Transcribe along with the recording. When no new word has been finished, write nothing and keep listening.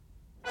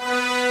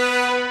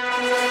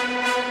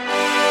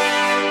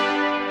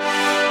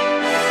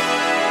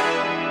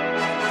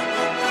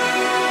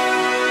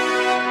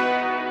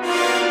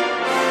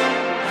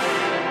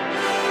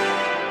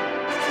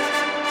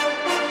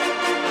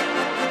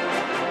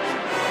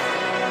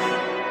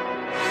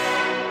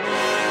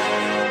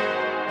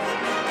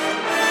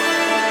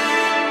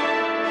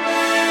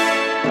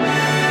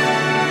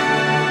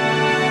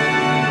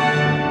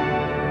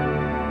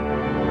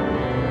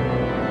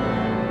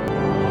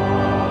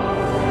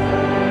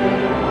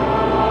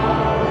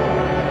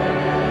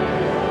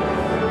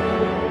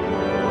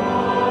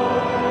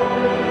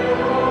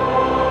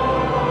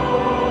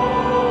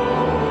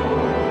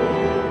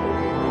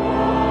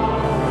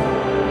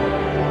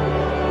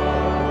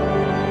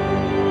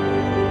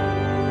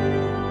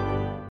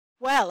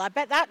Well, I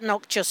bet that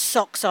knocked your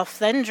socks off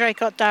then,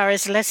 Draycott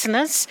Diaries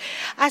listeners.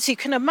 As you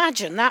can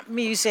imagine, that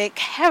music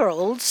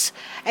heralds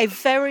a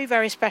very,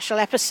 very special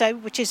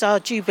episode, which is our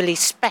Jubilee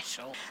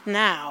special.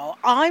 Now,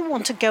 I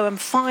want to go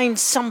and find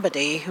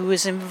somebody who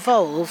was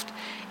involved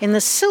in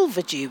the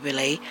Silver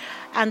Jubilee.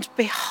 And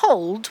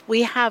behold,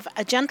 we have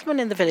a gentleman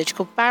in the village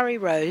called Barry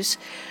Rose.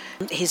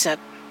 He's a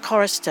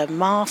chorister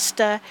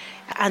master,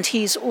 and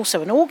he's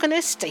also an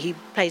organist. He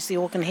plays the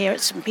organ here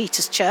at St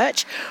Peter's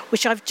Church,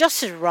 which I've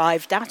just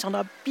arrived at on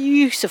a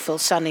beautiful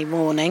sunny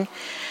morning.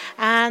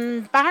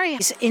 And Barry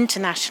is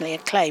internationally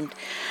acclaimed,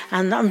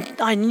 and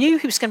I knew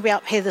he was going to be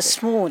up here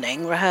this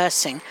morning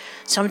rehearsing,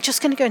 so I'm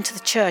just going to go into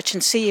the church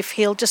and see if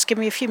he'll just give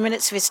me a few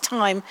minutes of his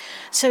time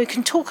so he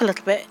can talk a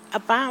little bit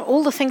about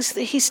all the things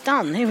that he's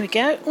done. Here we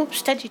go. Oops,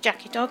 steady,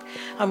 Jackie dog.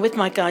 I'm with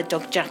my guide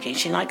dog Jackie.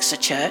 She likes the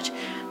church.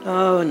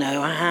 Oh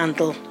no, a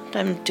handle.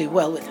 Don't do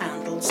well with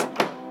handles.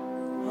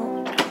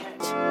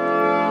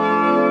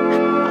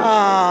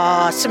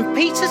 St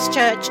Peter's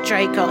Church,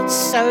 Draycott,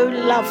 so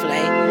lovely.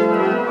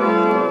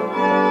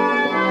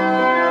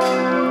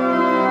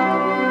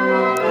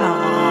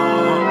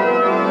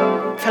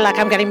 I feel like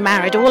I'm getting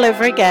married all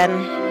over again.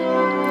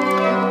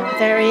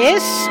 There he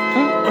is.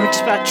 I'm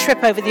just about to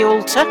trip over the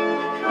altar.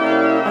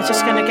 I'm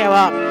just going to go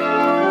up.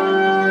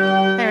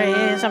 There he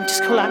is. I'm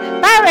just calling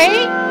out,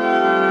 Barry!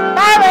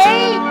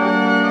 Barry!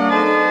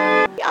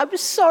 I'm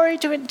sorry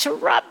to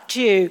interrupt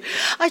you.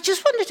 I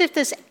just wondered if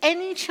there's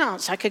any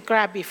chance I could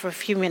grab you for a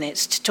few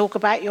minutes to talk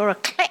about your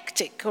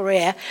eclectic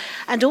career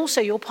and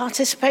also your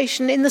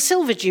participation in the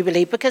Silver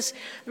Jubilee, because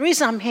the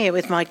reason I'm here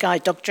with my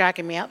guide dog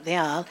dragging me up the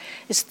aisle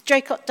is the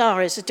Draycott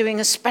Diaries are doing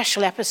a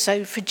special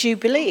episode for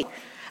Jubilee.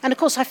 And of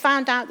course I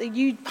found out that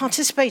you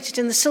participated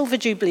in the Silver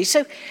Jubilee.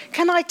 So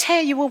can I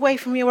tear you away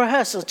from your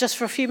rehearsal just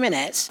for a few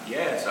minutes?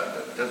 Yes,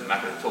 it doesn't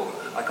matter at all.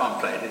 I can't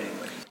play it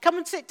anyway. Come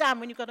and sit down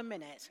when you've got a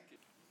minute.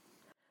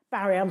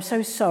 Barry, I'm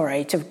so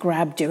sorry to have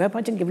grabbed you. I hope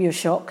I didn't give you a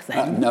shock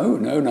then. No.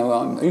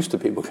 I'm used to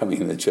people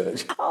coming in the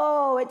church.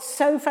 Oh, it's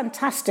so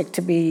fantastic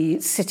to be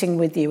sitting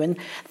with you. And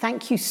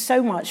thank you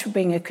so much for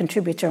being a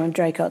contributor on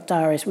Draycott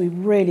Diaries. We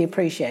really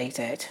appreciate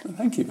it.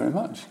 Thank you very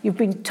much. You've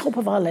been top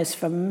of our list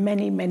for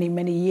many, many,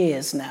 many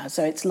years now,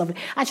 so it's lovely.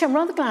 Actually, I'm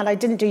rather glad I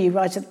didn't do you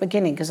right at the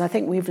beginning, because I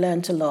think we've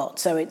learnt a lot.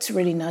 So it's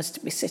really nice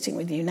to be sitting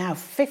with you now.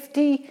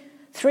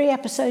 53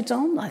 episodes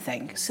on, I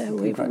think. So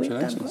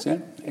Congratulations, yeah.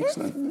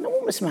 Excellent. Yeah,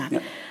 enormous man.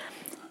 Yeah.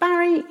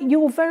 Barry,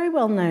 you're very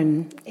well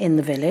known in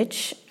the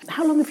village.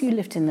 How long have you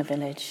lived in the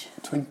village?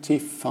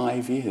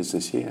 25 years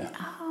this year.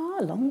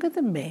 Longer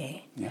than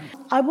me. Yeah.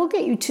 I will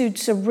get you to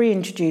sort of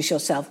reintroduce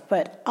yourself,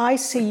 but I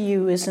see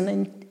you as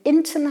an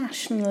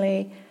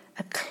internationally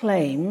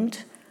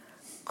acclaimed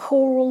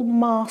choral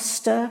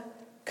master,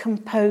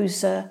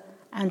 composer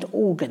and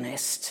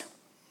organist.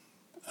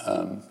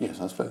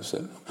 Yes, I suppose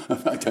so.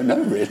 I don't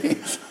know, really.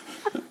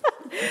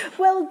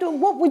 Well,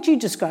 what would you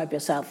describe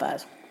yourself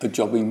as? A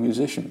jobbing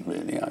musician,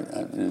 really.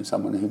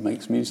 Someone who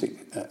makes music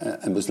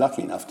and was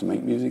lucky enough to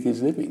make music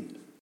his living.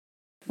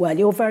 Well,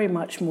 you're very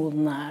much more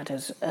than that,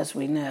 as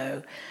we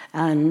know.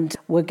 And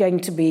we're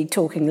going to be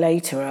talking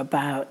later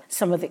about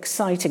some of the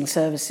exciting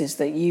services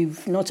that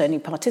you've not only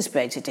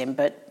participated in,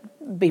 but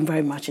been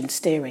very much in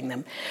steering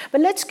them.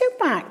 But let's go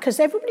back, because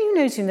everybody who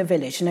knows you in the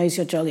village knows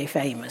you're jolly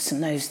famous and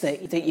knows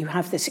that you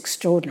have this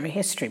extraordinary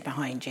history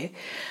behind you.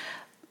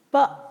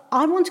 But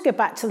I want to go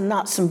back to the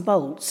nuts and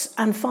bolts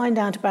and find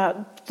out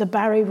about the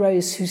Barry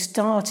Rose who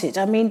started.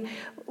 I mean,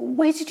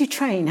 where did you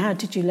train? How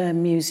did you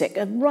learn music?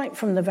 Right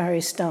from the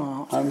very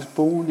start. I was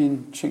born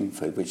in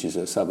Chingford, which is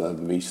a suburb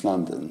of East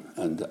London,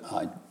 and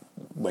I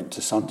went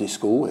to Sunday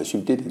school, as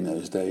you did in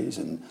those days,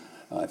 and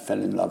I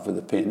fell in love with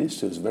a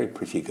pianist who was a very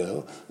pretty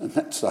girl, and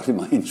that started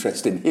my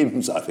interest in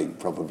hymns, I think,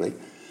 probably.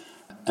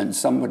 And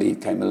somebody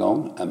came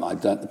along,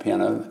 I'd learnt the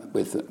piano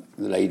with the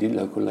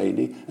local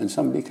lady, and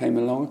somebody came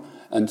along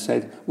and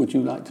said, would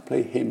you like to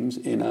play hymns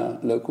in a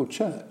local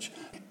church?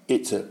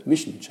 It's a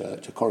mission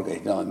church, a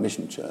corrugated iron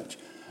mission church,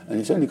 and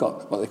it's only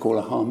got what they call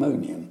a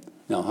harmonium.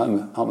 Now,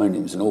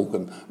 harmonium is an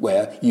organ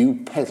where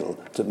you pedal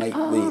to make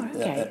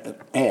the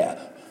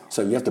air.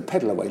 So you have to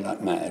pedal away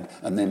like mad,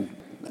 and then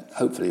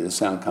hopefully the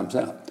sound comes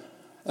out.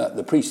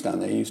 The priest down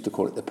there used to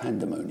call it the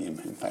pandemonium.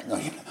 In fact, are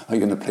you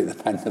going to play the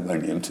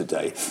pandemonium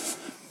today?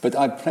 But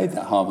I played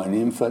that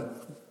harmonium for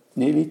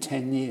nearly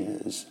 10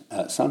 years,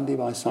 Sunday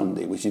by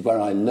Sunday, which is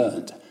where I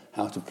learnt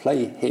how to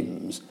play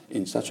hymns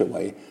in such a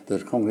way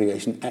that a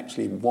congregation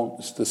actually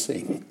wants to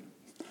sing.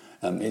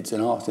 It's an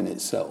art in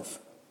itself,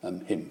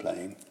 hymn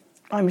playing.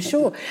 I'm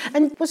sure.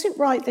 And was it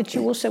right that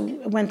you also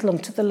went along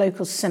to the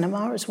local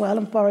cinema as well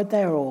and borrowed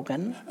their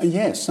organ?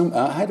 Yes.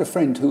 I had a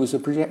friend who was a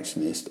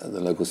projectionist at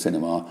the local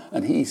cinema,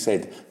 and he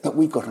said that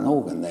we've got an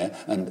organ there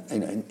and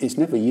it's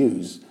never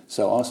used.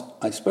 So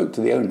I spoke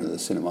to the owner of the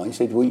cinema. He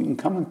said, well, you can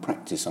come and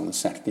practice on a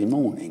Saturday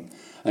morning.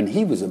 And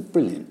he was a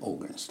brilliant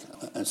organist.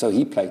 And so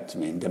he played to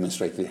me and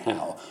demonstrated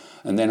how.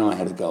 And then I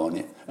had a go on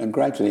it. And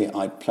gradually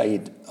I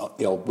played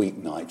the old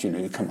weeknight.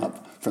 You come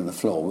up from the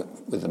floor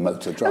with the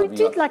motor driving. Oh, you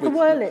did like a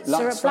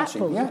Wurlitzer at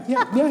Blackpool.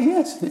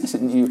 Yes.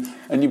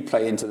 And you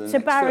play into the So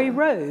next Barry film.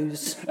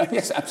 Rose.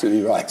 Yes,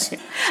 absolutely right.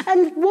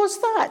 And was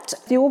that,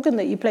 the organ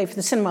that you played for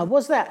the cinema,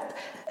 was that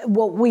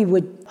what we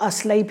would,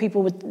 us lay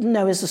people would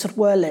know as a sort of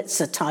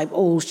Wurlitzer type,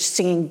 all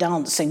singing,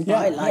 dancing,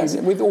 bylights?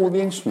 Yeah, with all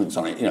the instruments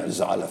on it,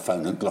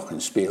 xylophone and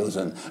glockenspiels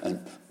and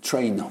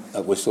train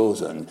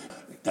whistles and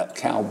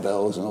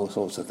cowbells and all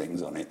sorts of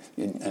things on it.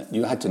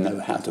 You had to know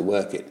how to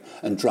work it,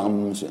 and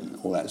drums and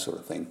all that sort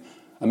of thing.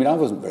 I mean, I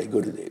wasn't very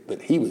good at it,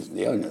 but he was,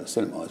 the owner of the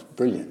cinema, was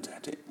brilliant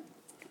at it.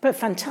 But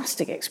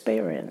fantastic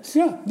experience.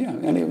 Yeah,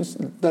 and it was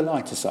the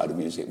lighter side of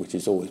music, which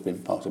has always been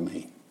part of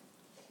me.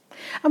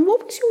 And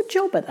what was your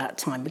job at that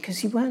time?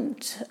 Because you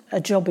weren't a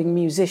jobbing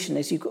musician,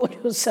 as you called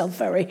yourself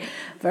very,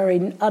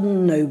 very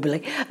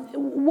unnobly.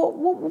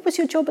 What was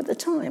your job at the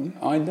time?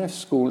 I left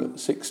school at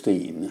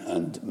 16,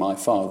 and my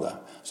father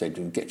said,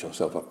 "You get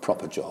yourself a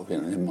proper job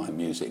in my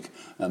music,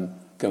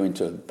 go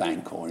into a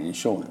bank or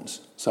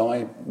insurance." So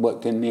I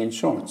worked in the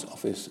insurance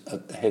office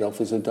at the head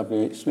office of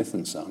W.H. Smith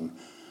 & Son,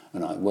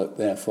 and I worked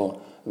there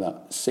for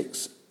about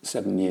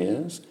 6-7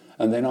 years.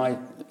 And then I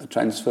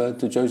transferred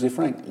to Joseph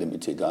Rank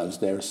Limited. I was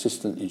their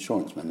assistant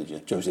insurance manager.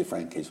 Joseph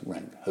Rank is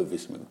Rank,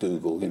 Hovis,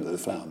 McDougall, the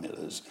flour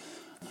millers.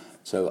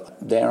 So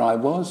there I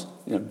was,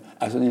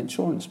 as an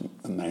insurance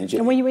manager.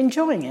 And were you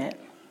enjoying it?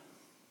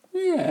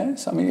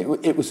 Yes, I mean,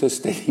 it was a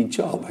steady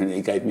job and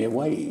it gave me a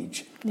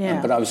wage.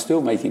 Yeah. But I was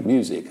still making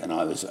music, and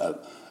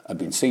I'd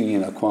been singing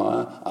in a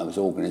choir. I was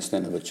organist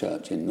then of a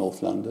church in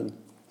North London.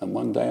 And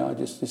one day I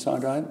just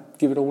decided I'd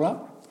give it all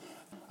up.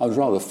 I was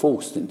rather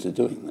forced into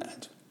doing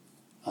that.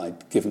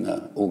 I'd given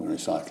an organ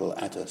recital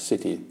at a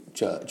city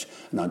church,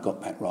 and I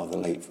got back rather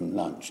late from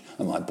lunch,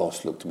 and my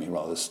boss looked at me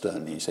rather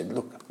sternly. He said,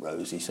 "Look,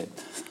 Rose," he said,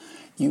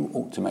 "you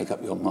ought to make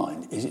up your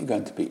mind. Is it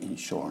going to be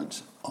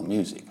insurance or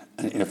music?"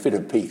 And in a fit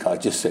of pique, I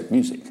just said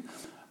music,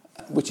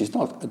 which is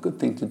not a good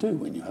thing to do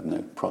when you have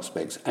no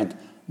prospects and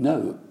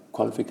no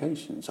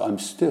qualifications. I'm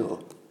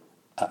still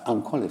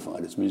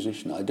unqualified as a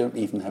musician. I don't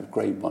even have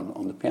grade 1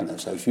 on the piano.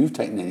 So if you've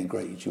taken any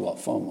grades, you are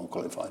far more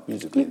qualified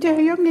musically.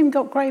 You haven't even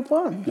got grade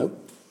 1?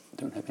 Nope.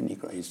 Don't have any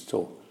grades at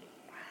all.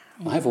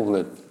 I have all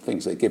the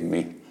things they've given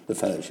me, the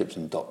fellowships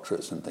and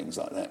doctorates and things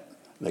like that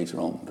later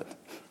on, but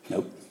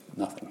nope,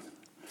 nothing.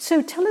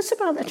 So tell us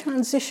about the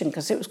transition,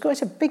 because it was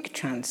quite a big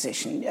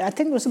transition. I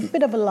think there was a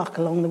bit of a luck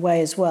along the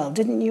way as well.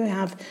 Didn't you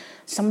have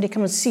somebody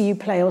come and see you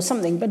play or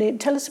something? But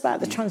tell us about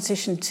the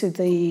transition to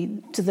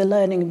the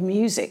learning of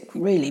music,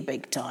 really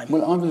big time.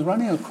 Well, I was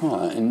running a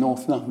choir in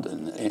North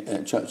London, at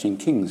a church in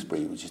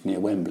Kingsbury, which is near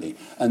Wembley,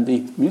 and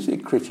the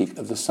music critic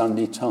of the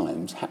Sunday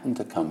Times happened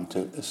to come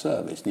to a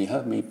service, and he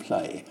heard me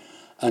play,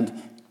 and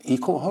he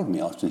caught hold of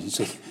me after and he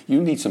said,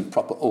 "You need some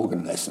proper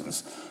organ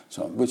lessons,"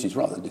 which is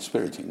rather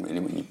dispiriting, really,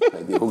 when you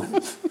play the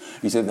organ.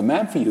 He said, "The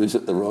man for you is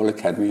at the Royal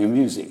Academy of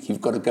Music.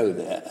 You've got to go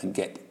there and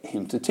get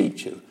him to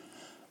teach you."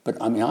 But,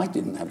 I mean, I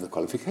didn't have the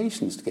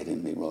qualifications to get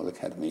in the Royal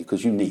Academy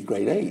because you need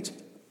grade 8.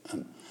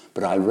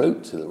 But I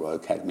wrote to the Royal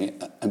Academy,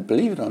 and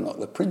believe it or not,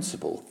 the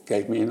principal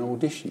gave me an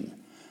audition.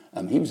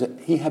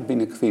 He had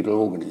been a cathedral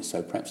organist,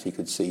 so perhaps he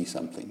could see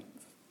something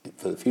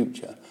for the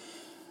future.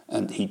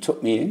 And he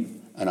took me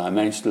in, and I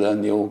managed to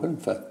learn the organ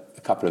for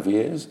a couple of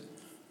years.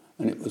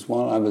 And it was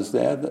while I was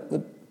there that the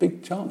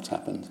big chance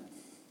happened.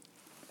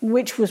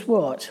 Which was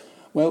what?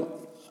 Well,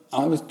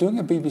 I was doing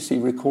a BBC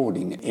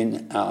recording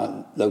in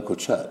our local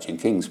church in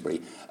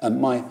Kingsbury,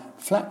 and my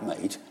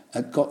flatmate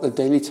had got the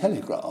Daily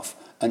Telegraph.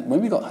 And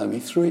when we got home, he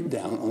threw it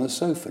down on the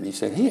sofa and he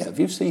said, "Here, have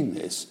you seen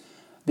this?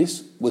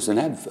 This was an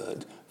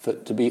advert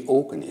to be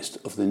organist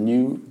of the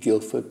new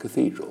Guildford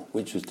Cathedral,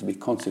 which was to be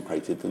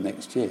consecrated the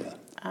next year."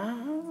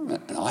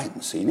 And I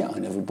hadn't seen it. I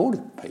never bought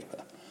a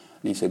paper.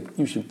 And he said,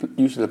 you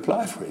should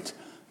apply for it.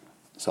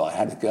 So I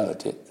had a go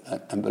at it.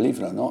 And believe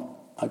it or not,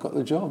 I got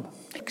the job.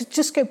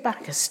 Just go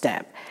back a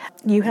step.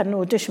 You had an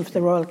audition for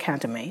the Royal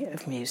Academy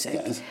of Music.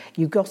 Yes.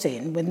 You got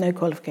in with no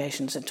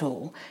qualifications at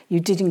all. You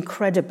did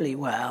incredibly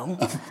well.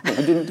 Well,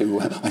 I didn't do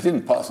well. I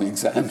didn't pass the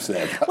exams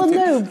there.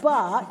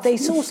 But they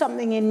saw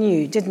something in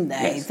you, didn't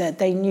they? Yes. That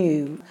they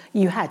knew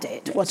you had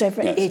it. Yes.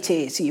 Whatever Yes. it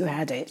is, you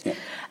had it. Yeah.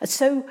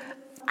 So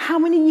how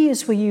many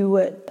years were you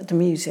at the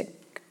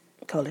music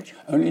college?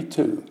 Only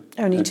 2.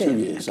 Only 2 2?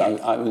 years.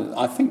 Okay.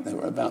 I think they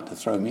were about to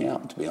throw me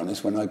out, to be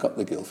honest, when I got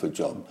the Guildford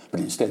job. But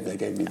instead they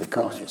gave me the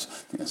prize,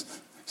 yes,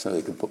 so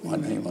they could put my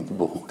name on the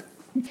board.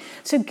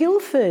 So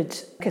Guildford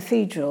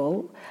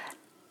Cathedral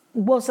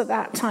was at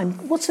that time,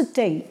 what's the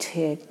date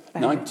here,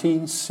 Barry?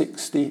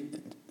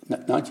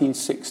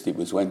 1960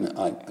 was when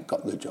I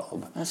got the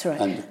job. That's right.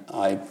 And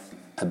I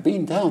had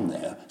been down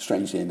there,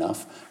 strangely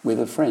enough, with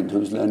a friend who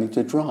was learning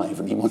to drive,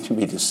 and he wanted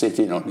me to sit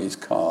in on his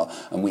car,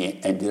 and we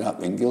ended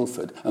up in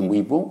Guildford, and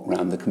we walked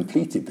round the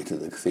completed bit of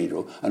the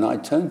cathedral, and I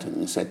turned to him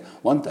and said,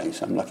 "One day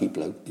some lucky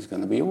bloke is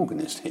going to be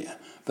organist here,"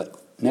 but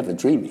never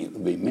dreaming it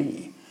would be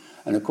me.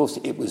 And of course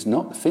it was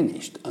not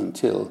finished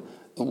until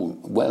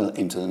well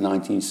into the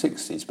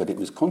 1960s, but it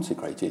was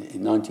consecrated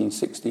in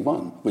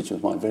 1961, which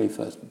was my very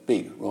first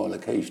big royal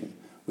occasion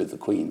with the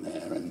Queen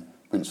there and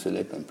Prince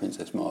Philip and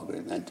Princess Margaret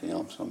and Anthony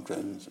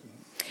Armstrong-Jones.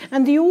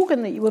 And the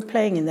organ that you were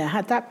playing in there,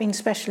 had that been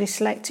specially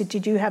selected?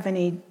 Did you have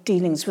any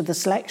dealings with the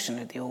selection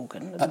of the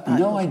organ?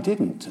 No, I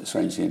didn't,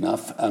 strangely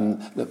enough.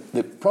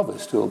 The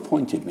provost who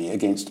appointed me,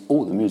 against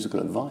all the musical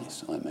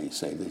advice, I may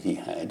say, that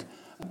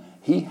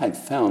he had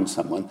found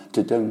someone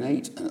to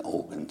donate an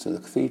organ to the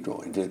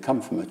cathedral. It had come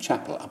from a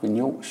chapel up in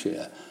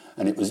Yorkshire,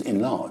 and it was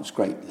enlarged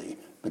greatly.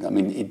 But, I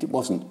mean, it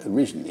wasn't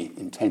originally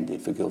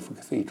intended for Guildford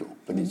Cathedral,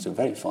 but it's a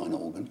very fine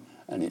organ,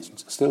 and it's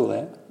still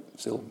there,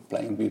 still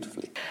playing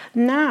beautifully.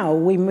 Now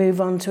we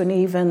move on to an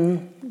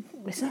even,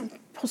 is that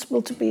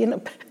possible to be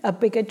in a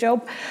bigger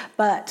job?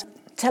 But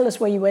tell us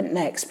where you went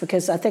next,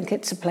 because I think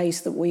it's a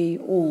place that we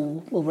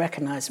all will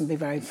recognise and be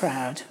very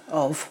proud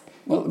of.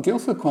 Well,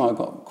 Guildford Choir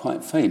got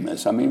quite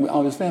famous. I mean, I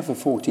was there for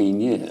 14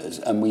 years,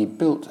 and we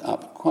built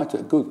up quite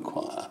a good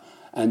choir.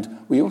 And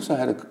we also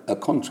had a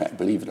contract,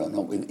 believe it or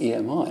not, with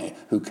EMI,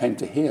 who came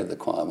to hear the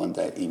choir one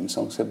day at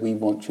Evensong and said, we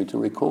want you to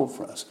record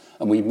for us.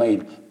 And we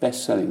made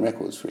best-selling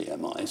records for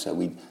EMI, so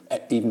we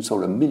even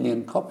sold 1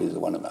 million copies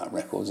of one of our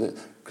records at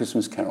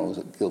Christmas Carols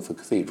at Guildford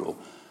Cathedral,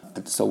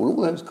 and sold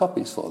all those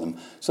copies for them.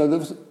 So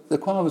the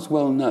choir was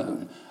well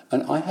known,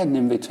 and I had an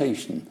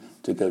invitation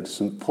to go to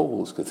St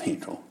Paul's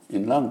Cathedral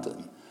in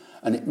London.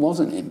 And it was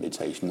an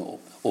invitation,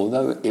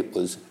 although it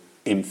was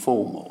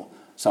informal.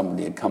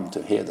 Somebody had come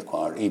to hear the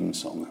choir at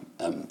Evensong.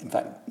 In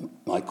fact,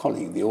 my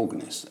colleague, the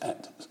organist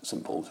at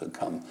St Paul's, had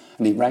come,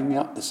 and he rang me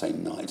up the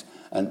same night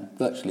and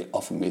virtually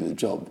offered me the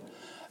job.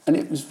 And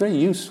it was very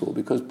useful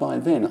because by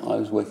then I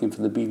was working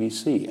for the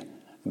BBC.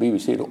 The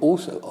BBC had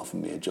also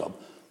offered me a job,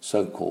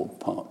 so-called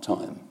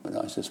part-time, but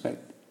I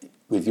suspect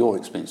with your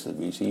experience at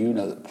the BBC, you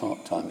know that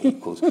part-time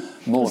equals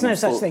more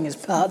There's no such thing as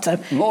part-time.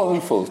 More than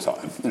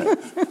full-time, you know.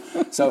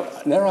 So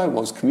there I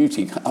was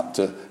commuting up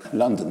to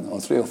London on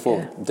 3 or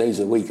 4 days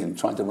a week and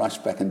trying to rush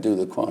back and do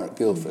the choir at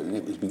Guildford, and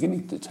it was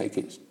beginning to take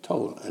its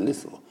toll a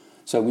little.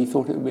 So we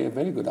thought it would be a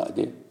very good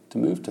idea to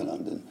move to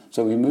London.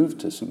 So we moved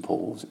to St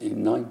Paul's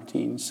in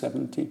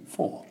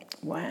 1974.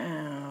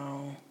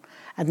 Wow.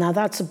 And now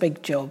that's a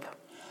big job.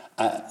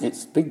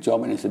 It's a big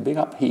job, and it's a big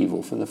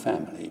upheaval for the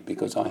family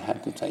because I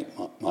had to take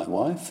my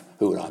wife,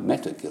 who I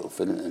met at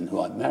Guildford and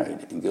who I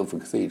married in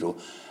Guildford Cathedral,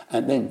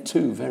 and then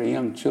 2 very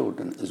young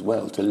children as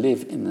well, to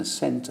live in the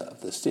centre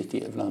of the city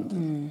of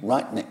London,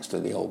 right next to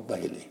the Old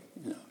Bailey.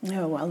 You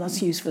know. Oh, well,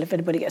 that's useful if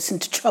anybody gets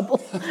into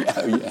trouble.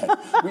 Oh, yeah.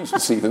 We used to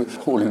see them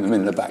hauling them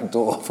in the back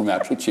door from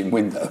our kitchen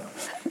window.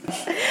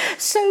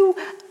 So,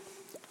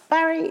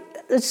 Barry,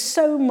 there's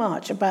so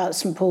much about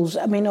St Paul's.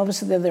 I mean,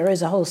 obviously there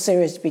is a whole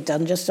series to be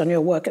done just on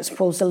your work at St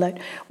Paul's alone.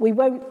 We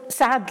won't,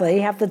 sadly,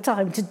 have the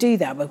time to do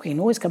that, but we can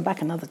always come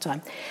back another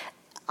time.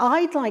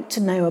 I'd like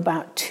to know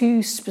about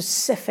 2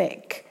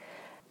 specific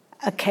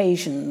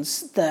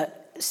occasions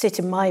that sit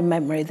in my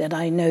memory that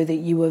I know that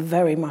you were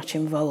very much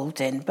involved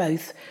in,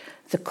 both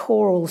the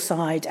choral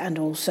side and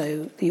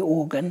also the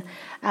organ.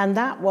 And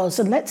that was,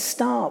 and let's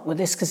start with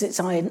this because it's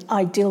an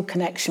ideal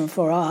connection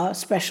for our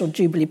special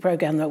Jubilee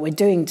programme that we're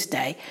doing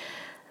today,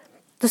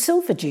 the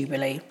Silver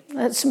Jubilee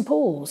at St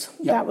Paul's.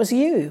 Yep. That was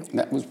you.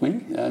 That was me,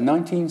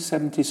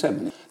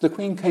 1977. The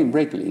Queen came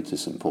regularly to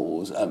St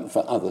Paul's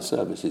for other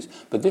services,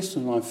 but this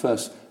was my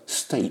first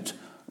state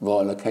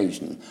royal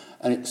occasion.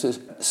 And it's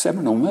a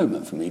seminal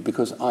moment for me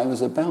because I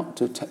was about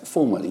to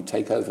formally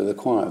take over the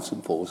choir of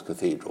St Paul's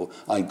Cathedral.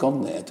 I'd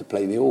gone there to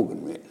play the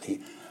organ,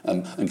 really,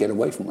 and get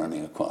away from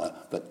running a choir.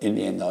 But in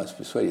the end, I was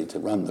persuaded to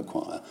run the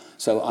choir.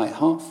 So I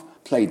half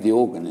played the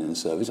organ in the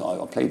service. I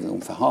played the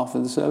organ for half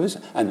of the service,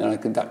 and then I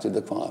conducted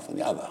the choir for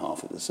the other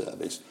half of the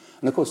service.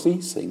 And of course,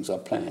 these things are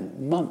planned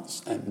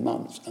months and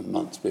months and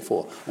months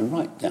before, and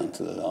right down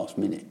to the last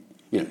minute.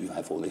 You know, you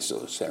have all this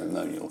sort of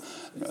ceremonial,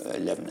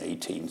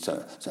 11:18,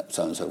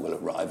 so-and-so will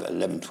arrive at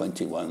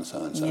 11:21,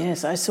 so-and-so.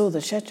 Yes, I saw the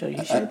schedule.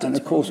 You showed it. And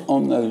of course,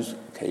 on those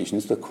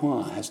occasions, the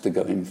choir has to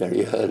go in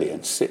very early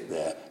and sit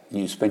there. And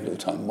you spend your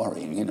time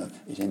worrying,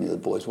 if any of the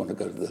boys want to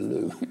go to the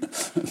loo,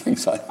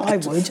 things like that. I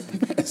would.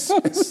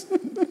 Yes.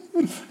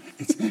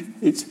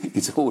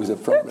 It's always a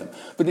problem.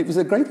 But it was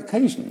a great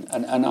occasion,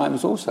 and I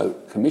was also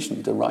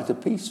commissioned to write a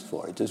piece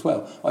for it as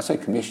well. I say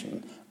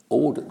commissioned,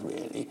 ordered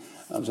really.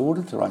 I was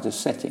ordered to write a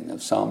setting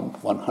of Psalm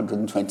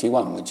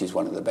 121, which is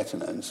one of the better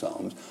known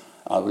psalms.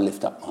 I will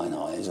lift up mine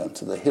eyes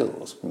unto the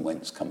hills, from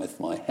whence cometh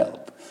my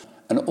help.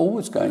 And all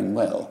was going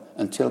well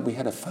until we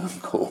had a phone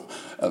call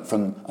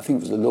from, I think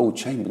it was the Lord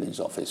Chamberlain's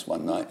office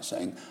one night,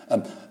 saying,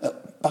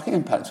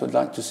 Buckingham Palace would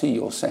like to see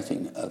your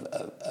setting of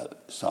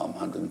Psalm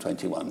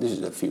 121. This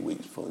is a few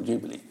weeks before the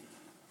Jubilee.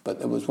 But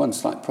there was one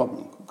slight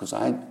problem, because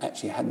I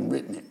actually hadn't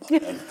written it by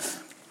then.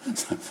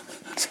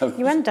 So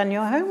You hadn't done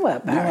your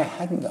homework, Barry. No, I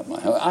hadn't done my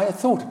homework. I had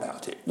thought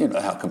about it. You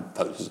know how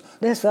composers...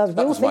 Yes, that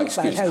was my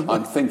excuse. Homework.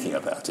 I'm thinking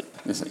about it,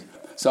 you see.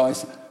 So I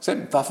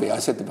said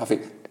to Buffy,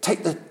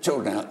 take the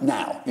children out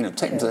now.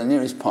 Take them to the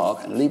nearest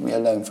park and leave me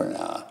alone for an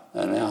hour.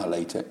 And an hour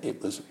later,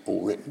 it was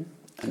all written.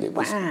 And it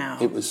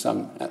was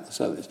sung at the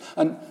service.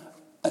 And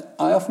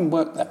I often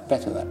work that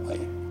better that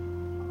way.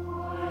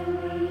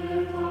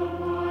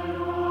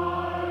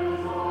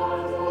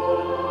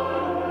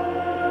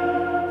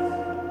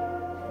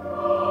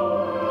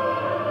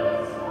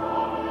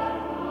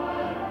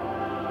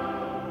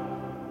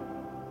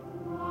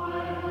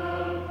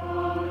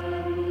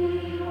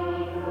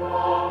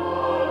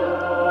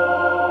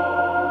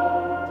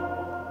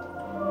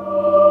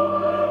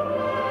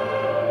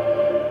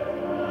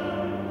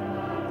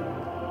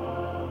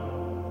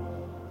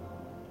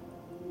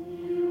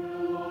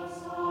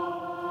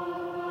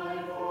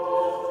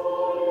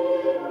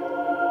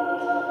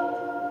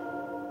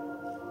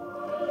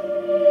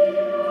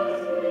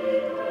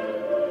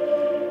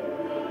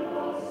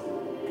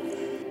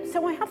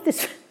 So I have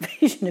this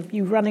vision of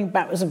you running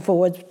backwards and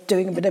forwards,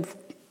 doing a bit of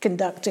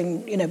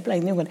conducting,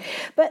 playing the organ.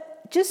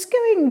 But just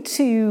going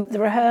to the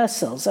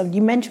rehearsals,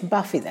 you mentioned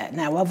Buffy there.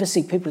 Now,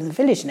 obviously, people in the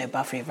village know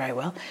Buffy very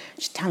well.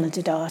 She's a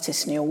talented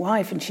artist and your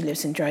wife, and she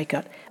lives in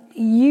Draycott.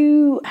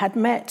 You had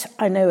met,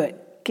 I know,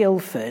 at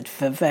Guildford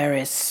for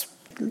various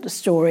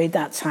story.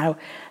 That's how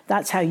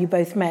you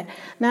both met.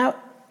 Now,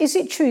 is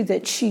it true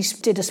that she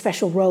did a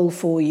special role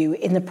for you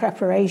in the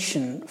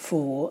preparation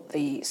for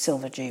the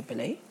Silver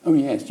Jubilee? Oh,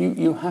 yes.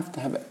 You have to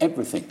have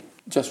everything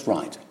just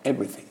right,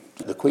 everything.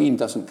 The Queen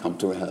doesn't come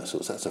to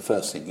rehearsals. That's the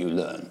first thing you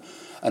learn.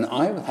 And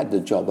I had the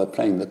job of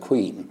playing the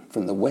Queen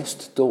from the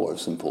west door of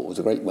St Paul's,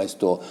 the great west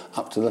door,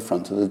 up to the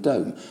front of the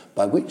dome,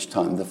 by which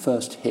time the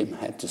first hymn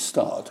had to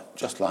start,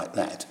 just like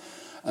that.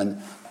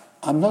 And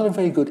I'm not a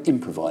very good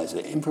improviser.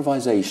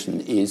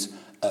 Improvisation is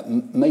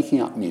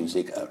making up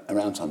music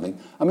around something.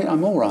 I mean,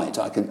 I'm all right.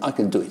 I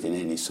can do it in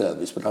any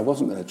service, but I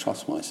wasn't going to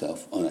trust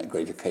myself on that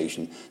great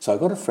occasion. So I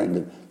got a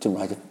friend to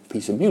write a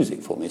piece of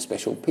music for me, a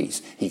special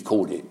piece. He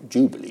called it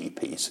Jubilee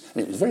Piece,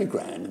 and it was very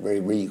grand, very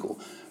regal.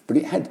 But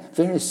it had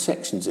various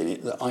sections in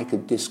it that I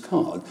could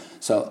discard.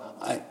 So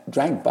I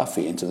dragged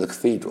Buffy into the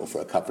cathedral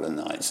for a couple of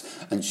nights,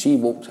 and she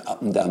walked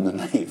up and down the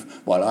nave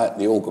while I, at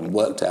the organ,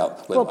 worked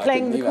out... Well,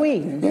 playing the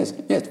Queen? Yes,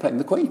 playing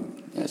the Queen.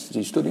 Yes,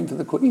 she stood in for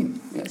the Queen.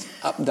 Yes,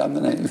 up and down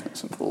the nave at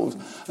St Paul's,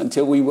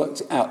 until we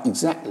worked out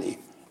exactly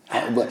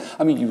how it worked.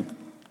 I mean, you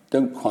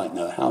don't quite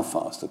know how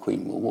fast the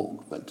Queen will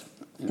walk, but...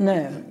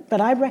 No, but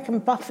I reckon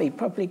Buffy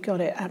probably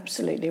got it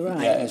absolutely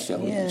right. Yes.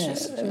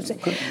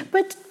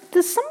 But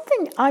there's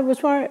something I was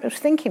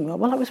thinking,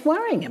 well, I was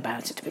worrying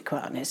about it, to be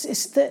quite honest,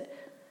 is that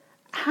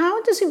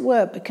how does it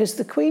work? Because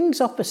the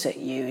Queen's opposite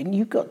you and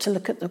you've got to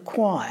look at the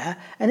choir,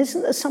 and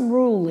isn't there some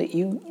rule that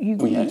you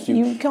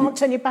can't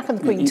turn your back on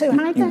the Queen too?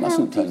 You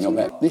mustn't turn your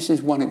back. This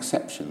is one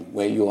exception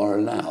where you are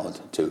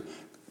allowed to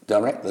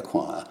direct the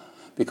choir,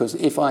 because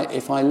if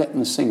I let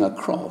them sing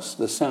across,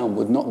 the sound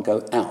would not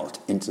go out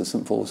into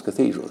St Paul's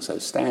Cathedral. So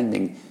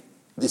standing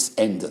this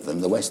end of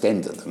them, the west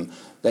end of them,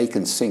 they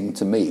can sing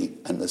to me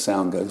and the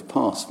sound goes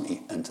past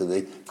me and to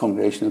the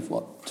congregation of,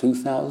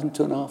 2,000,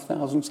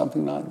 2,500,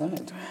 something like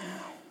that. Wow.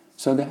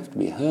 So they have to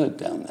be heard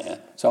down there.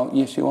 So,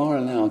 yes, you are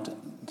allowed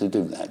to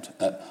do that.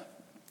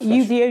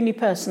 You the only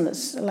person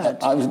that's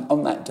allowed?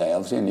 On that day, I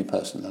was the only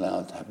person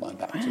allowed to have my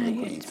back to the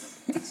Queen.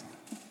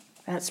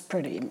 That's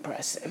pretty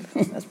impressive.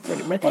 I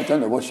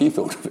don't know what she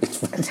thought of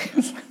it.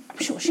 I'm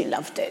sure she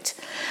loved it.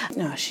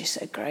 No, she's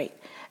so great.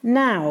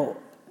 Now,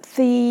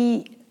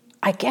 I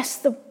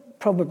guess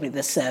probably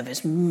the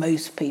service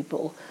most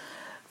people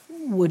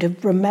would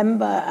have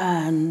remember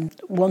and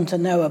want to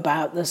know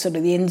about the sort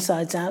of the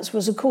insides outs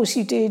was, of course,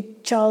 you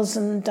did Charles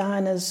and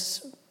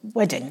Diana's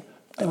wedding,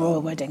 the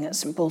royal wedding at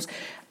St Paul's.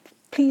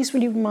 Please,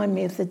 will you remind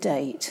me of the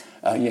date?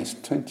 Yes,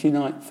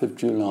 29th of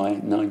July,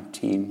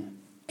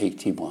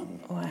 1981.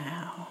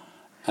 Wow.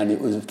 And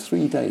it was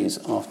 3 days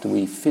after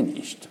we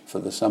finished for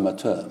the summer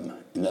term.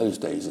 In those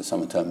days, the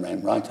summer term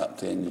ran right up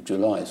to the end of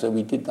July. So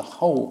we did the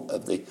whole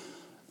of the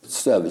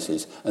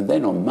services. And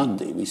then on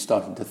Monday, we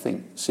started to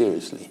think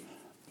seriously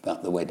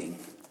about the wedding.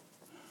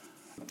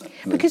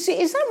 Because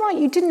is that right?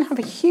 You didn't have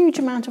a huge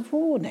amount of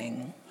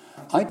warning?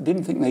 I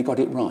didn't think they got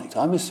it right.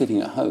 I was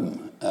sitting at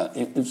home.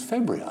 It was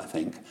February, I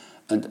think,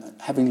 and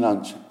having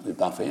lunch with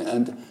Buffy,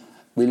 and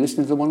we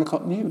listened to the 1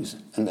 o'clock news.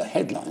 And the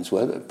headlines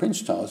were that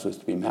Prince Charles was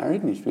to be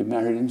married, and he was to be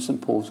married in St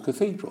Paul's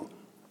Cathedral.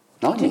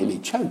 And I nearly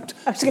choked.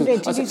 I was going to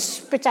say, did you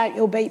spit out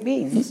your baked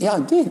beans? Yeah,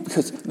 I did,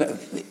 because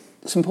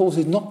St Paul's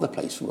is not the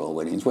place for royal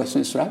weddings.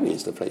 Westminster Abbey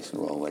is the place for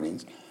royal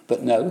weddings.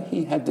 But no,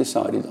 he had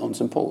decided on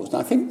St Paul's. And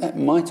I think that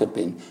might have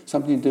been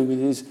something to do with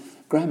his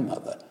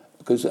grandmother,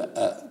 because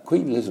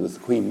Queen Elizabeth, the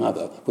Queen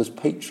Mother, was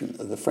patron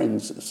of the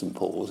Friends of St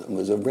Paul's and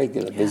was a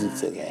regular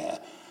visitor there.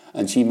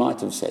 And she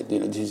might have said,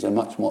 this is a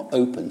much more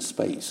open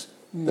space.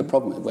 The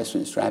problem with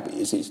Westminster Abbey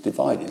is it's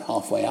divided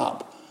halfway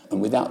up. And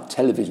without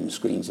television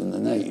screens in the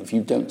nave,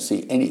 you don't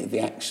see any of the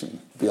action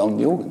beyond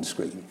the organ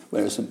screen,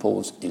 whereas St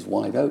Paul's is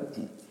wide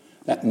open.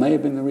 That may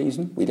have been the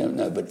reason, we don't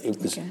know, but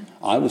it was. Okay.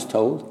 I was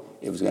told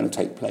it was going to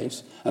take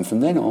place. And from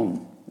then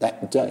on,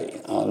 that day,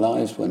 our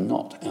lives were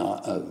not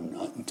our own,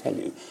 I can tell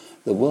you.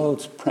 The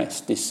world's press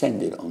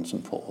descended on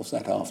St Paul's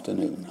that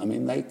afternoon. I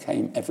mean, they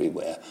came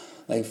everywhere.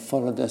 They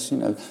followed us,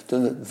 to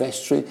the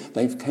vestry.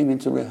 They came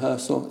into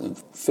rehearsal and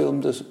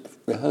filmed us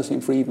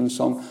rehearsing for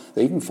Evensong.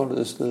 They even followed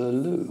us to the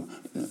loo.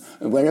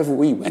 And wherever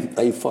we went,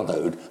 they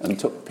followed and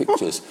took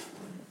pictures.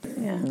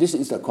 Yeah. This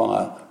is the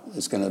choir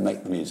that's going to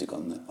make the music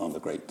on the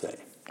great day.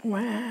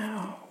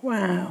 Wow.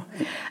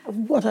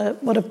 What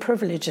a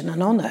privilege and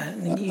an honour,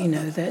 you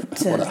know,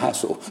 that... what a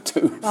hassle,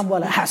 too. And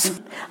what a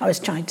hassle. I was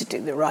trying to do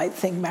the right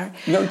thing, Mary.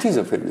 No, it is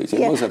a privilege. It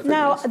was a privilege.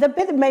 Now, the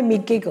bit that made me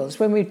giggle was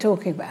when we were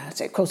talking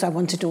about it. Of course, I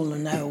wanted to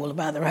know all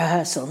about the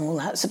rehearsal and all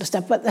that sort of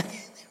stuff, but that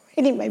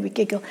really made me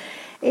giggle,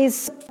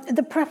 is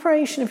the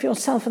preparation of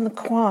yourself and the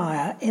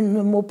choir in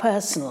the more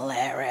personal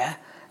area.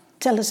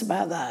 Tell us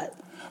about that.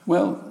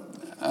 Well,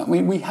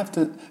 we have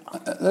to,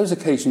 at those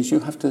occasions, you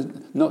have to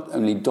not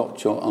only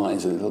dot your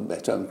I's a little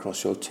better and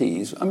cross your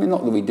T's. I mean,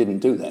 not that we didn't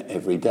do that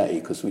every day,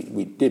 because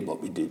we did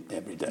what we did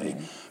every day,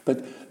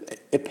 but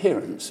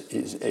appearance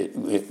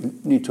we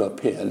need to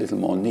appear a little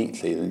more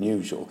neatly than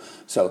usual.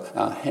 So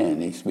our hair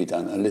needs to be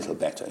done a little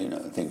better, you know,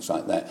 things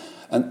like that.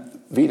 And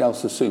Vidal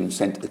Sassoon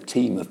sent a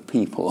team of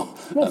people.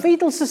 Well,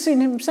 Vidal Sassoon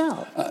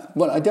himself?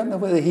 Well, I don't know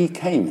whether he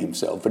came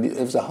himself, but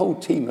there was a whole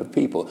team of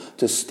people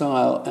to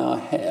style our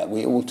hair.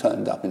 We all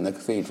turned up in the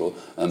cathedral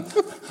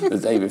the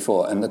day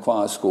before, and the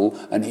choir school,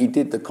 and he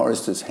did the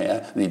chorister's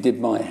hair, and he did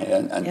my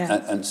hair,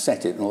 and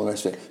set it and all the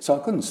rest of it. So I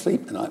couldn't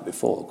sleep the night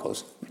before, of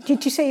course.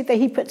 Did you say that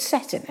he put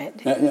set in it?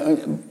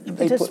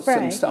 They put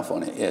some stuff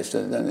on it, yes,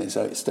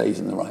 so it stays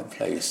in the right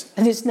place.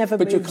 And it's never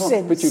moved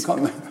since.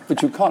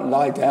 But you can't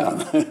lie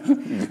down.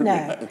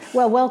 No.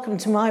 Well, welcome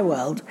to my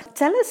world.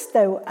 Tell us,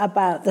 though,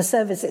 about the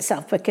service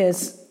itself,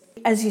 because,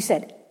 as you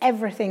said,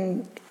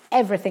 everything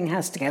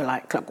has to go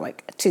like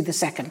clockwork to the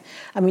second.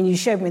 I mean, you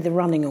showed me the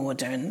running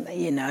order, and,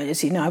 you know,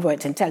 as you know, I've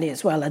worked in telly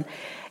as well, and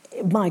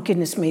my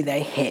goodness me,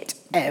 they hit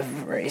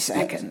every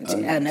second,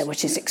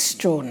 which is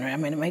extraordinary. I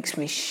mean, it makes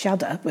me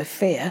shudder with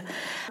fear.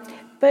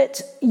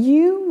 But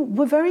you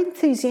were very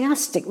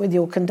enthusiastic with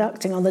your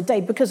conducting on the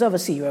day, because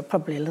obviously you were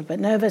probably a little bit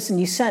nervous, and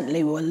you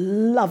certainly were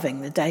loving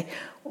the day.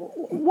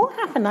 What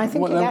happened? I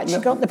think it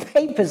actually got the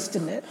papers,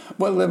 didn't it?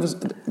 Well,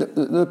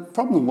 the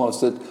problem was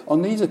that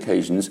on these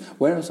occasions,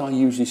 whereas I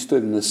usually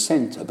stood in the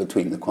centre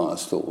between the choir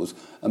stalls,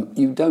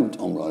 you don't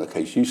on royal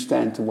occasions. You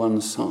stand to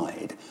one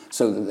side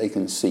so that they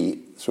can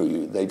see through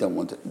you. They don't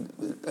want to...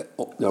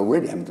 They're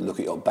already having to look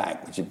at your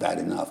back, which is bad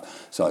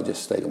enough. So I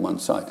just stayed on one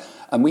side.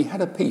 And we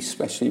had a piece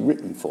specially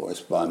written for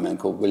us by a man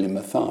called William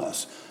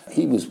Matthias.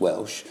 He was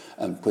Welsh,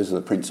 and because of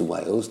the Prince of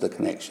Wales, the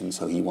connection,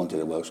 so he wanted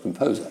a Welsh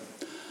composer.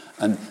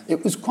 And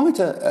it was quite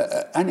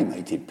an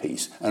animated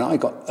piece, and I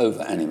got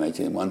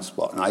over-animated in one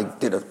spot, and I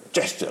did a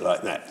gesture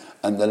like that,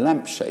 and the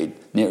lampshade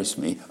nearest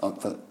me,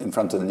 in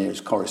front of the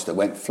nearest chorister,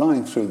 went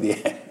flying through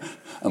the air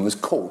and was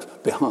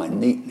caught behind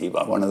neatly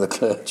by one of the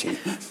clergy.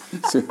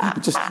 So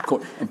just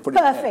caught and put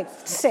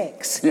Perfect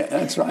 6. Yeah,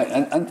 that's right.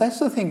 And that's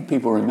the thing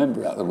people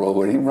remember about the royal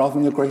wedding, rather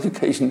than the great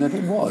occasion that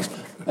it was.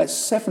 That's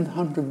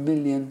 700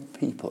 million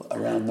people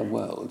around the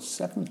world.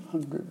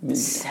 700 million.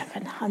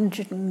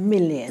 700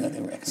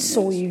 million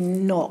saw you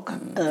knock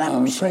a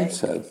lampshade. I'm afraid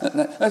so.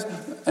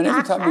 And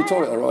every time we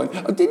talk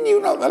about it, didn't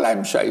you knock the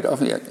lampshade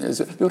off?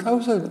 You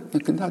also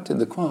conducted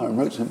the choir and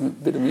wrote a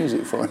bit of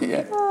music for it,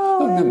 yeah.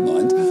 Oh, never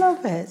mind. I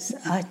love it.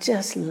 I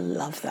just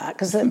love that,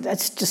 because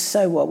that's just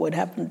so what would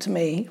happen to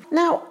me.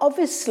 Now,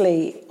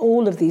 obviously,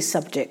 all of these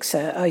subjects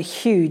are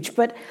huge,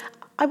 but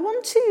I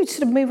want to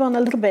sort of move on a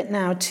little bit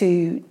now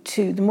to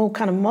the more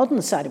kind of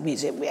modern side of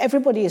music.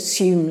 Everybody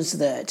assumes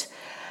that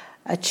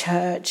a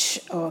church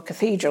or a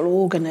cathedral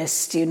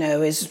organist, you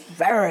know, is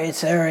very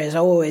serious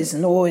always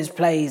and always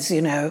plays,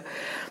 you know,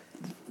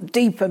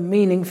 deep and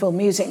meaningful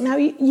music. Now,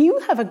 you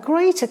have a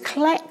great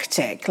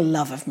eclectic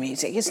love of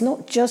music. It's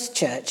not just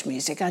church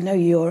music. I know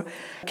you're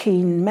a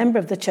keen member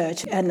of the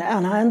church, and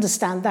I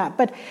understand that.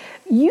 But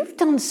you've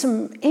done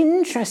some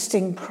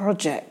interesting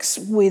projects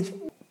with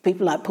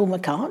people like Paul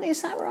McCartney,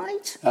 is that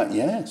right?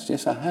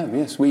 Yes, I have,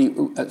 yes. We,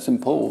 at St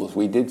Paul's,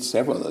 we did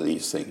several of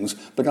these things,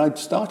 but I'd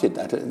started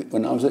that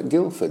when I was at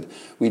Guildford.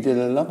 We did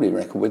a lovely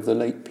record with the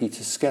late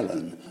Peter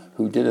Skellern,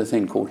 who did a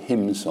thing called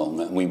Hymn Song,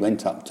 and we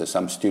went up to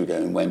some studio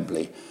in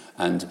Wembley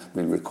and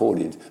we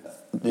recorded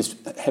this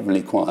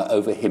heavenly choir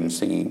over him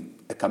singing,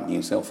 accompanying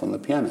himself on the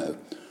piano.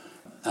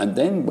 And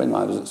then when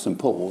I was at St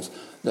Paul's,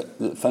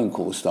 the phone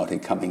calls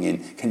started coming in.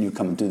 Can you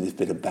come and do this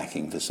bit of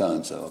backing for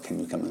so-and-so? Or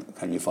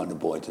can you find a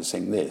boy to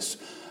sing this?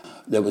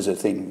 There was a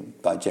thing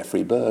by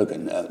Geoffrey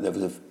Bergen. There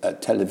was a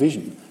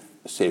television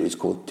series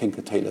called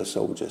Tinker Tailor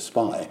Soldier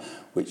Spy,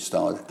 which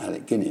starred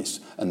Alec Guinness.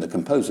 And the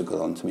composer got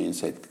on to me and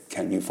said,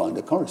 can you find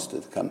a chorister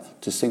to come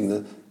to sing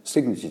the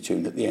signature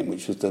tune at the end,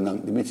 which was the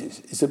Nunc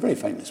Dimittis. It's a very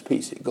famous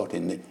piece. It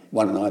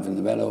won an Ivan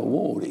Novello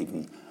Award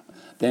even.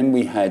 Then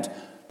we had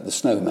The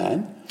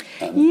Snowman.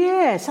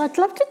 Yes, I'd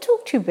love to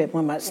talk to you a bit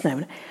more about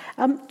Snowman.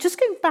 Just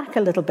going back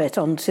a little bit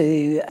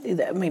onto,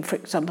 I mean, for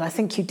example, I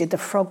think you did the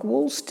Frog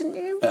Waltz, didn't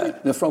you?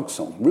 The Frog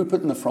Song.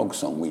 Rupert and the Frog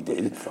Song we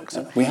did.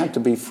 We had to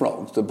be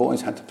frogs. The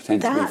boys had to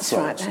pretend to be frogs. That's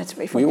right, they had to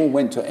be frogs. We all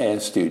went to Air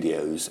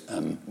Studios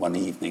one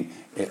evening,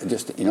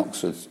 just in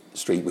Oxford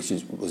Street, which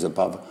was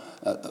above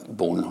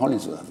Bourne and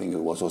Hollingsworth, I think it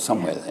was, or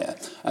somewhere there.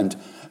 And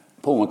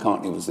Paul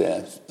McCartney was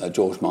there,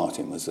 George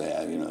Martin was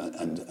there,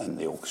 and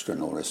the orchestra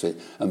and all this.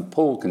 And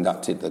Paul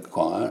conducted the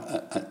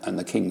choir and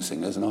the King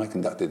Singers, and I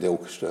conducted the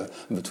orchestra.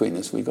 And between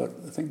us, we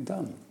got the thing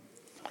done.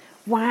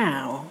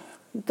 Wow,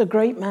 the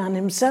great man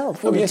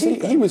himself. Oh yes,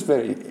 he was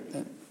very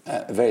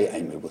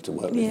amiable to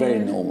work with, very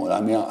normal.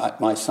 I mean,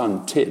 my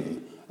son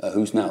Tim,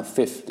 who's now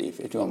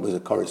 50, was a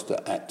chorister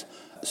at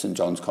St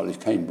John's College,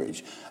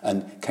 Cambridge,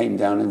 and came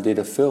down and did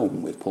a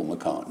film with Paul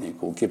McCartney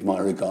called Give My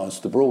Regards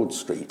to Broad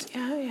Street.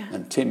 Oh, yeah.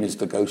 And Tim is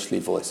the ghostly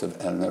voice of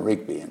Eleanor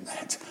Rigby in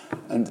that.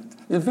 And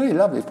it was very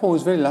lovely. Paul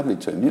was very lovely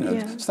to him,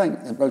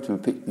 wrote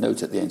him a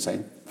note at the end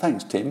saying,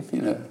 thanks, Tim,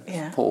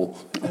 Paul.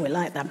 Oh, we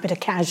like that, bit of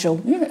casual.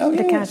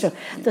 Casual.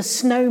 The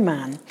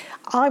Snowman.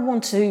 I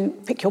want to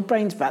pick your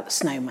brains about the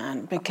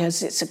Snowman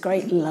because it's a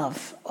great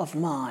love of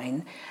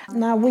mine.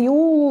 Now, we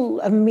all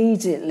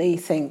immediately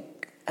think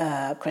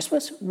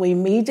Christmas, we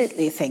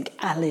immediately think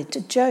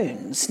Aled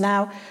Jones.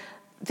 Now,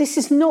 this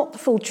is not the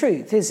full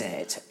truth, is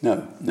it?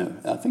 No.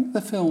 I think the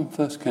film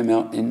first came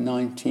out in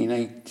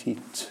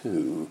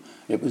 1982.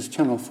 It was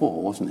Channel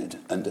 4, wasn't it?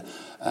 And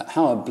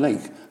Howard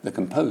Blake, the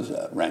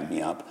composer, rang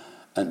me up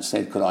and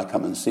said, could I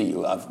come and see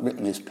you? I've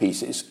written this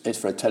piece, it's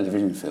for a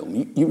television film.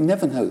 You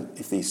never know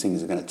if these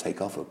things are going to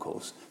take off, of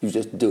course. You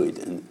just do it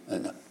and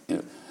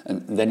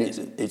then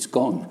it's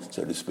gone,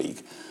 so to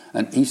speak.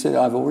 And he said,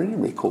 I've already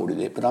recorded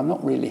it, but I'm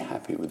not really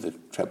happy with the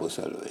treble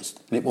soloist.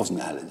 And it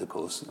wasn't Aled, of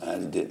course.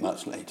 Aled did it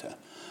much later.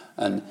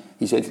 And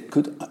he said,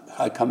 could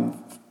I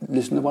come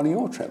listen to one of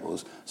your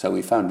trebles? So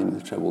we found him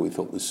the treble we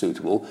thought was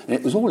suitable. And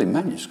it was all in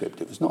manuscript.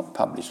 It was not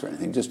published or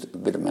anything, just a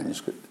bit of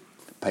manuscript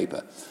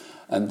paper.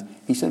 And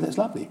he said, that's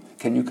lovely.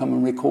 Can you come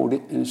and record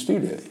it in a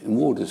studio in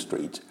Wardour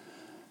Street?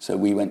 So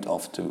we went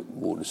off to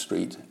Wardour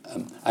Street.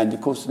 And,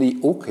 of course, the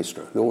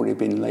orchestra had already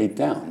been laid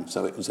down,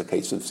 so it was a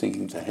case of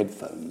singing to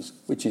headphones,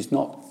 which is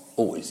not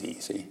always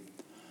easy.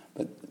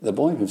 But the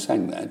boy who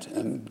sang that,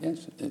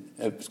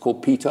 it was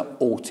called Peter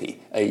Auty,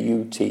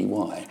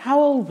 A-U-T-Y. How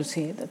old was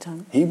he at the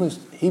time? He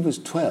was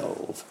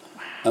 12.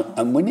 Wow.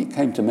 And when it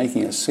came to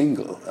making a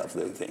single of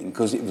the thing,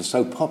 because it was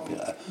so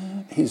popular,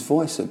 his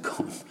voice had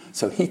gone,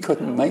 so he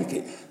couldn't make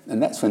it.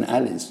 And that's when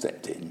Aled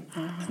stepped in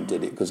and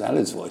did it, because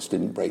Aled's voice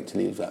didn't break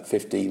till he was about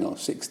 15 or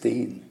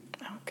 16.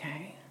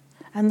 Okay.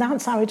 And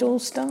that's how it all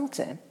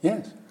started?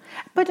 Yes.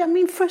 But, I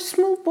mean, for a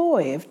small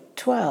boy of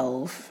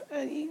 12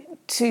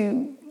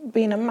 to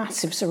be in a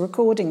massive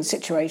recording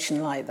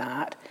situation like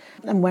that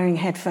and wearing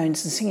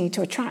headphones and singing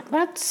to a track,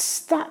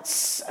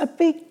 that's a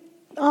big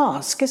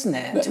ask, isn't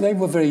it? They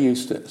were very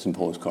used to St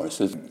Paul's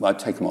choristers. I'd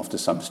take them off to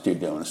some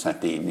studio on a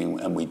Saturday evening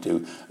and we'd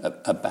do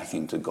a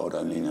backing to God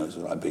Only Knows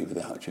What I'd Be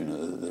Without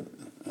You,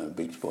 the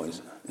Beach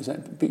Boys. Is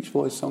that the Beach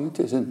Boys song? It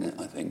is, isn't it,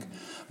 I think?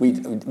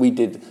 We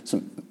did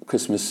some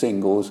Christmas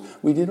singles.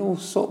 We did all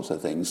sorts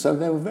of things. So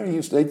they were very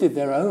used to it. They did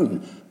their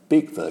own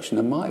big version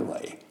of My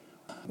Way.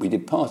 We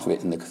did part of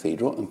it in the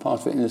cathedral and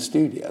part of it in the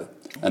studio.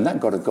 And that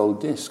got a gold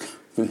disc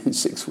within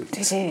 6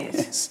 weeks. It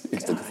is?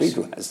 Yes, the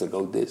cathedral has the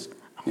gold disc.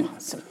 Oh,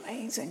 that's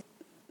amazing.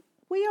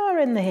 We are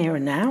in the here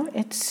and now.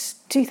 It's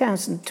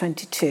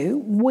 2022.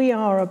 We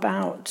are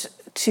about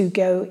to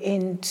go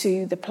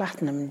into the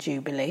Platinum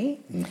Jubilee.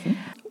 Mm-hmm.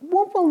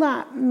 What will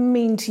that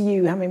mean to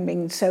you, having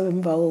been so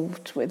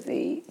involved with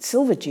the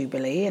Silver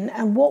Jubilee,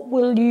 and what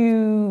will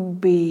you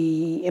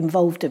be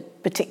involved in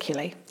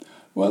particularly?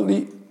 Well,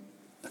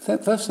 the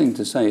first thing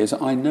to say is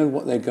I know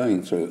what they're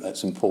going through at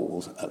St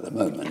Paul's at the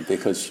moment,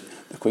 because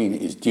the Queen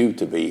is due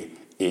to be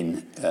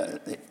in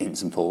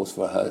St Paul's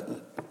for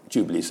her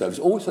Jubilee service,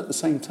 always at the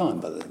same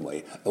time, by the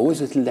way,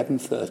 always at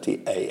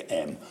 11:30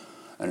 a.m.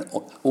 And it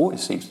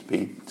always seems to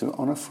be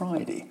on a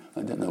Friday.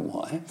 I don't know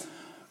why.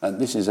 And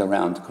this is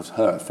around because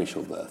her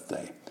official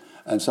birthday.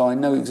 And so I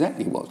know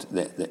exactly what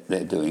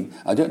they're doing.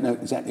 I don't know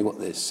exactly what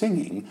they're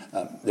singing.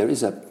 There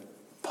is a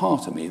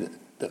part of me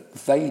that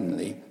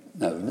vaguely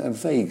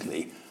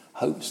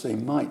hopes they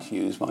might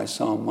use my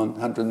Psalm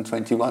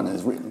 121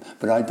 as written,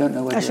 but I don't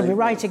know whether I shall be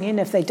writing in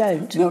if they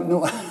don't.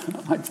 No,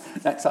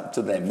 that's up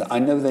to them. I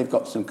know they've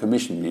got some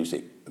commission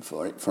music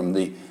for it from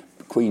the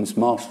Queen's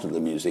Master of the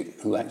Music,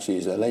 who actually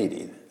is a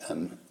lady,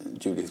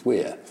 Judith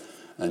Weir,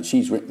 and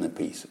she's written a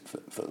piece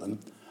for them.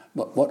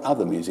 But what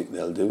other music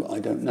they'll do, I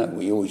don't know.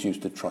 We always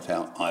used to trot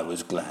out I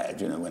Was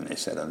Glad, when they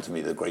said unto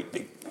me, the great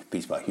big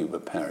piece by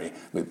Hubert Parry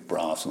with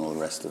brass and all the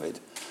rest of it.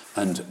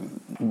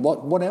 And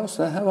what else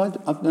they have,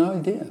 I've no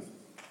idea.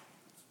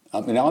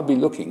 I mean, I'll be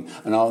looking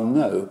and I'll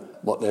know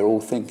what they're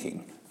all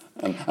thinking.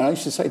 And I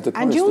used to say to the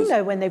choristers... And you'll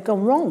know when they've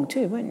gone wrong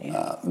too, won't you?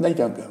 They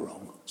don't go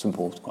wrong, St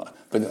Paul's Choir.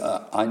 But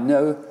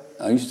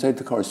I used to say to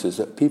the choristers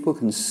that people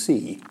can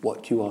see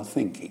what you are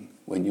thinking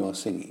when you are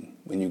singing.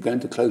 When you go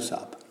into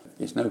close-up,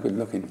 it's no good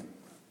looking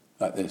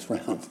like this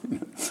round.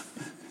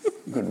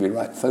 You've got to be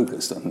right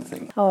focused on the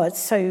thing. Oh, it's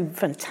so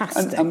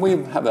fantastic. And we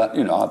have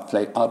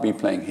I'll be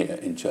playing here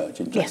in church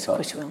in Draycott. Yes, of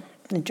course you will.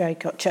 In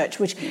Draycott Church,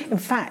 which, in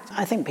fact,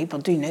 I think people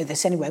do know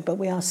this anyway, but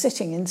we are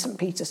sitting in St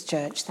Peter's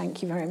Church,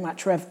 thank you very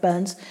much, Rev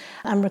Burns,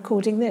 and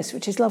recording this,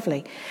 which is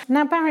lovely.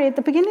 Now, Barry, at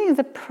the beginning of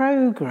the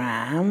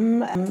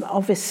programme,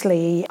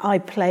 obviously, I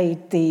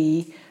played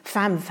the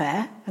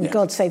fanfare and Yes.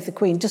 God Save the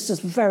Queen, just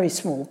as a very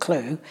small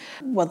clue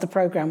what the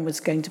programme was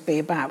going to be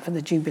about for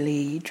the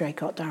Jubilee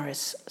Draycott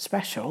Darris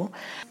special.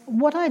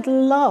 What I'd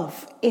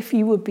love, if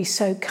you would be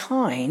so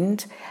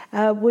kind,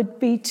 would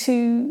be to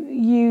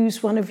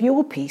use one of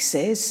your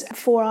pieces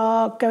for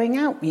our going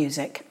out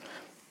music.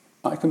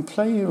 I can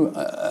play you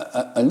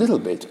a little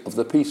bit of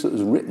the piece that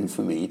was written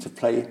for me to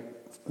play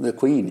the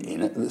Queen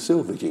in at the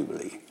Silver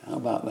Jubilee. How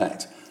about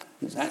that?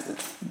 It's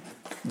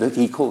that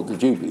he called the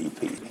Jubilee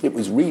piece. It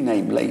was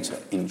renamed later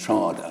in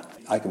Trada.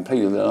 I can play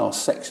you the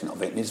last section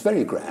of it, and it's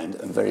very grand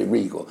and very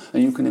regal.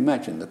 And you can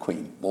imagine the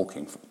Queen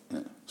walking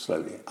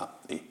slowly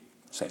up the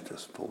centre of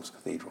St Paul's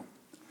Cathedral.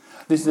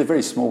 This is a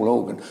very small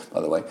organ,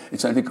 by the way.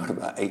 It's only got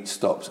about 8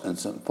 stops, and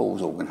St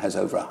Paul's organ has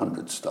over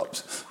 100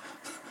 stops.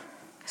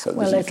 So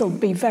well, it'll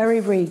be very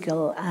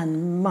regal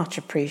and much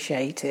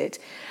appreciated.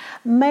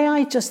 May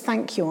I just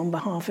thank you on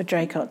behalf of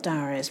Draycott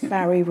Darris,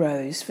 Barry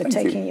Rose, for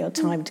taking your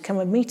time to come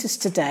and meet us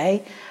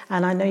today.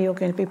 And I know you're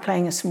going to be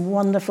playing us some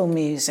wonderful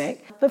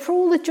music. But for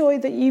all the joy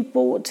that you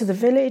brought to the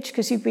village,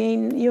 because you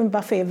and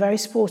Buffy are very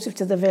supportive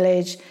to the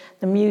village,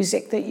 the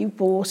music that you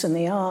bought and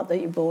the art that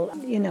you bought,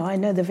 I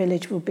know the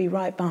village will be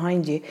right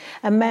behind you.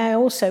 And may I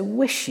also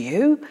wish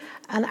you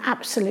an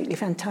absolutely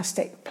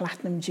fantastic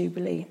Platinum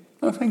Jubilee.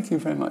 Oh, thank you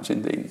very much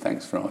indeed.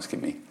 Thanks for asking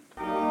me.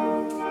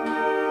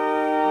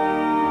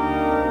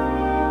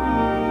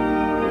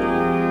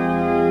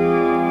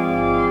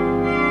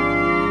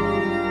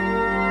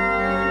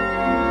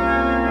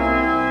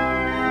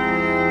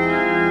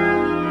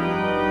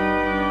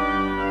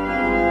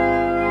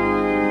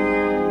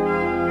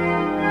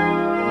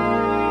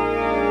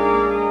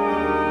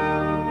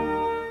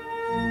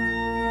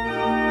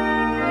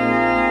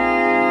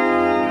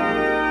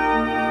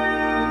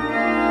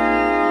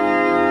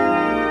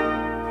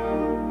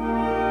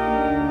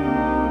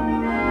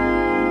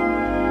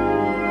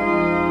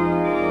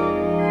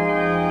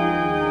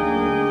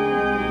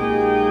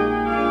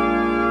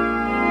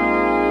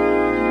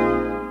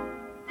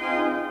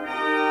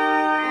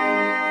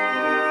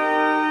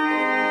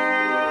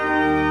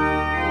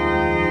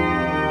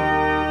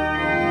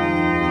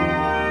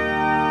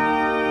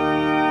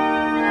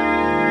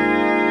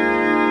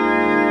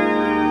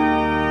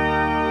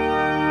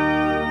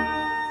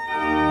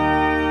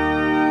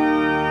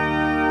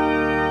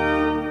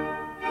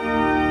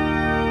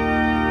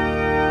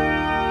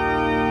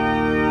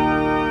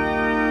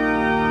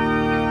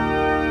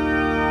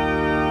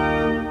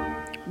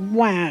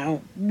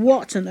 Wow,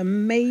 what an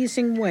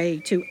amazing way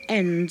to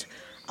end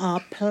our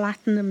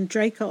Platinum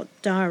Draycott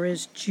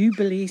Darris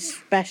Jubilee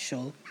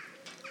special.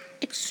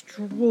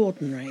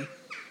 Extraordinary.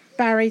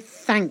 Barry,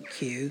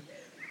 thank you.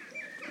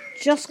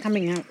 Just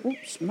coming out,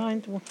 oops,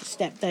 mind what a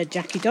step there,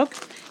 Jackie Dog.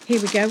 Here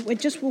we go, we're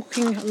just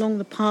walking along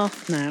the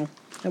path now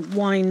that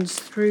winds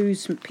through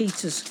St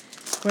Peter's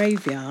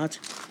graveyard,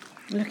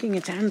 looking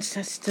at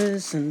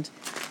ancestors and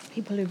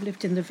people who've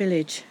lived in the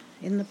village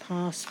in the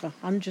past for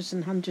hundreds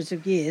and hundreds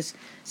of years.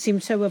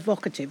 Seems so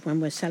evocative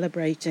when we're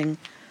celebrating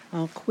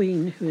our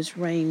Queen who has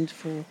reigned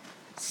for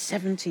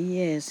 70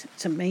 years.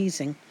 It's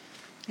amazing.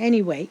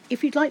 Anyway,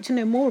 if you'd like to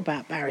know more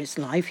about Barry's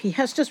life, he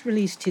has just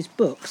released his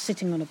book,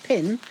 Sitting on a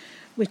Pin,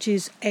 which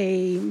is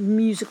a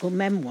musical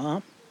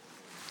memoir.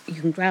 You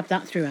can grab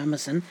that through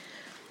Amazon.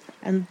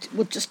 And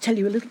we'll just tell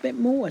you a little bit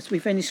more as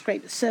we've only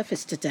scraped the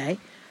surface today.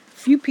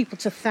 Few people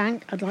to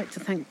thank. I'd like to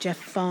thank Jeff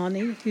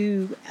Farney,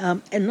 who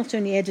not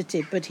only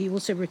edited, but he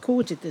also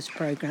recorded this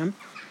programme,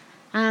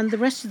 and the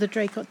rest of the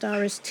Draycott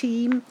Darris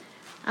team.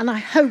 And I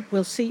hope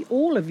we'll see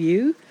all of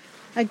you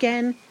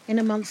again in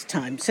a month's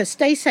time. So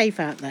stay safe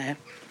out there,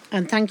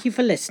 and thank you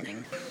for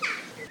listening.